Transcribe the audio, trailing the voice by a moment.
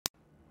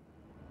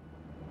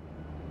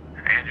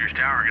Andrews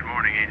Tower, good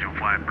morning. Angel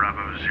Flight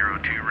Bravo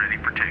 02, ready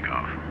for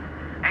takeoff.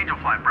 Angel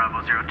Flight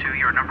Bravo 02,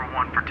 you're number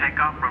 1 for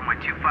takeoff. Runway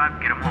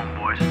 25, get them home,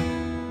 boys.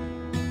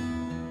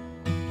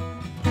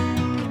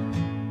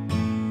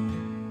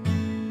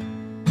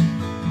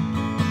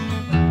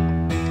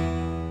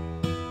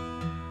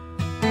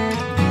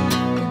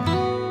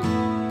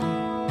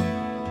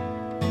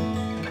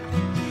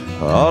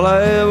 All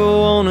I ever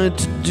wanted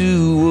to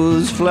do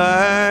was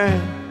fly,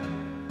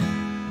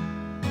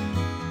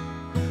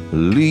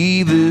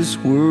 leave this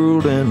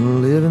world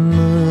and live in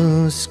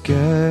the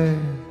sky.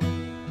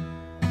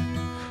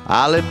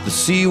 I left the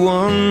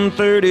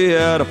C-130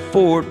 out of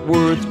Fort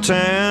Worth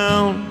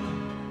town.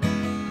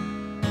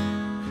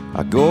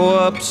 I go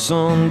up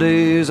some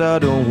days I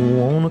don't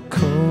wanna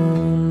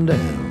come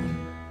down.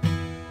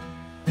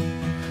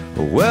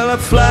 Well, I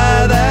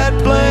fly that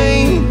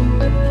plane,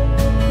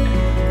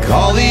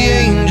 call the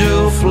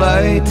Angel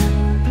Flight.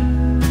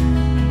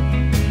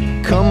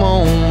 Come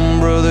on,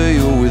 brother,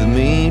 you're with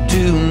me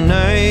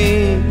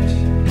tonight.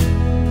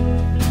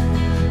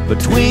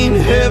 Between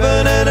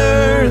heaven and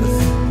earth,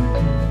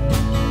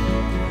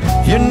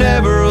 you're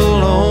never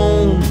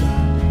alone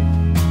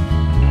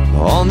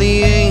on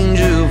the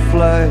Angel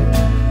Flight.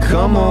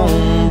 Come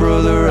on,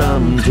 brother,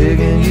 I'm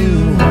taking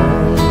you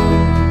home.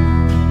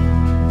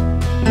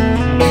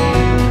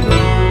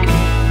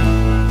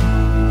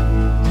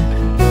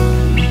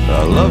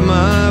 I love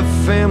my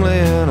family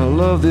and I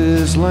love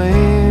this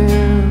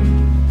land,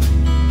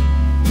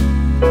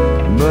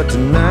 but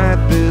tonight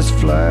this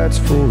flight's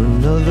for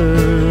another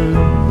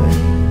man.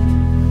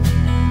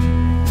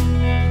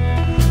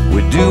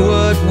 We do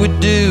what we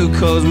do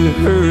 'cause we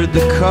heard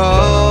the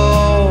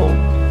call.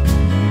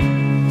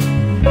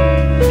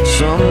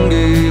 Some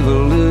gave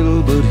a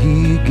little, but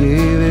he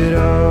gave it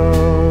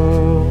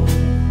all.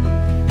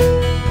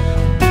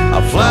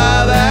 I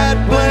fly that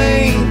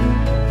plane,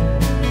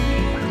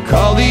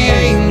 call the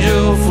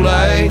Angel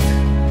Flight.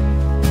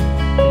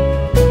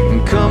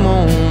 And come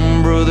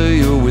on, brother,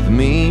 you're with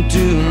me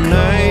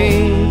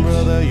tonight.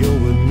 Brother,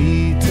 you're with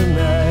me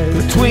tonight.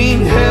 Between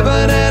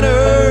heaven and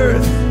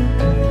earth,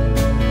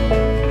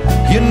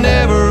 you're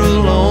never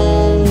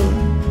alone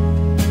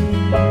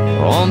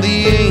on the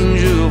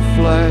Angel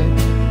Flight.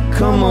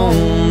 Come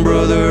on,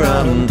 brother,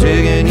 I'm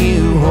taking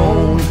you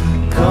home.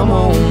 Come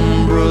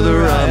on,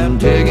 brother, I'm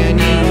taking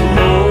you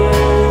home.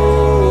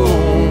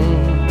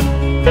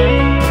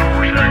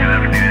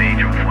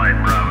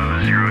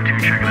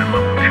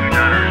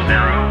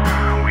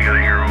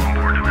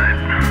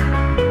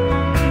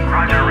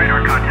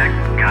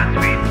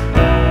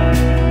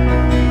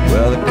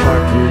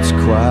 It's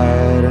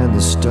quiet and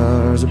the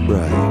stars are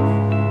bright.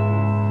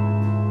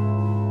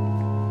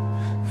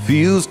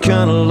 Feels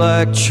kinda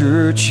like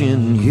church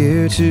in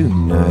here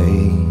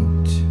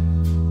tonight.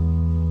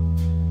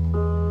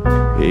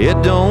 It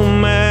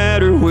don't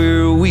matter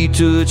where we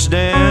touch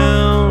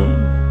down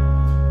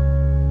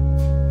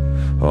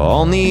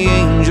on the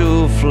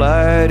Angel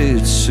Flight,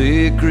 it's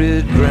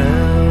sacred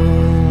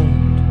ground.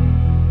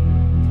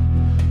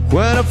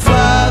 When I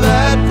fly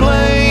that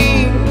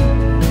plane,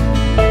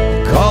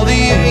 call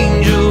the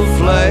Angel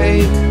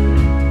Flight.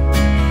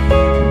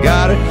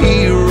 Got a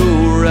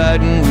hero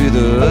riding with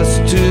us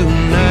tonight.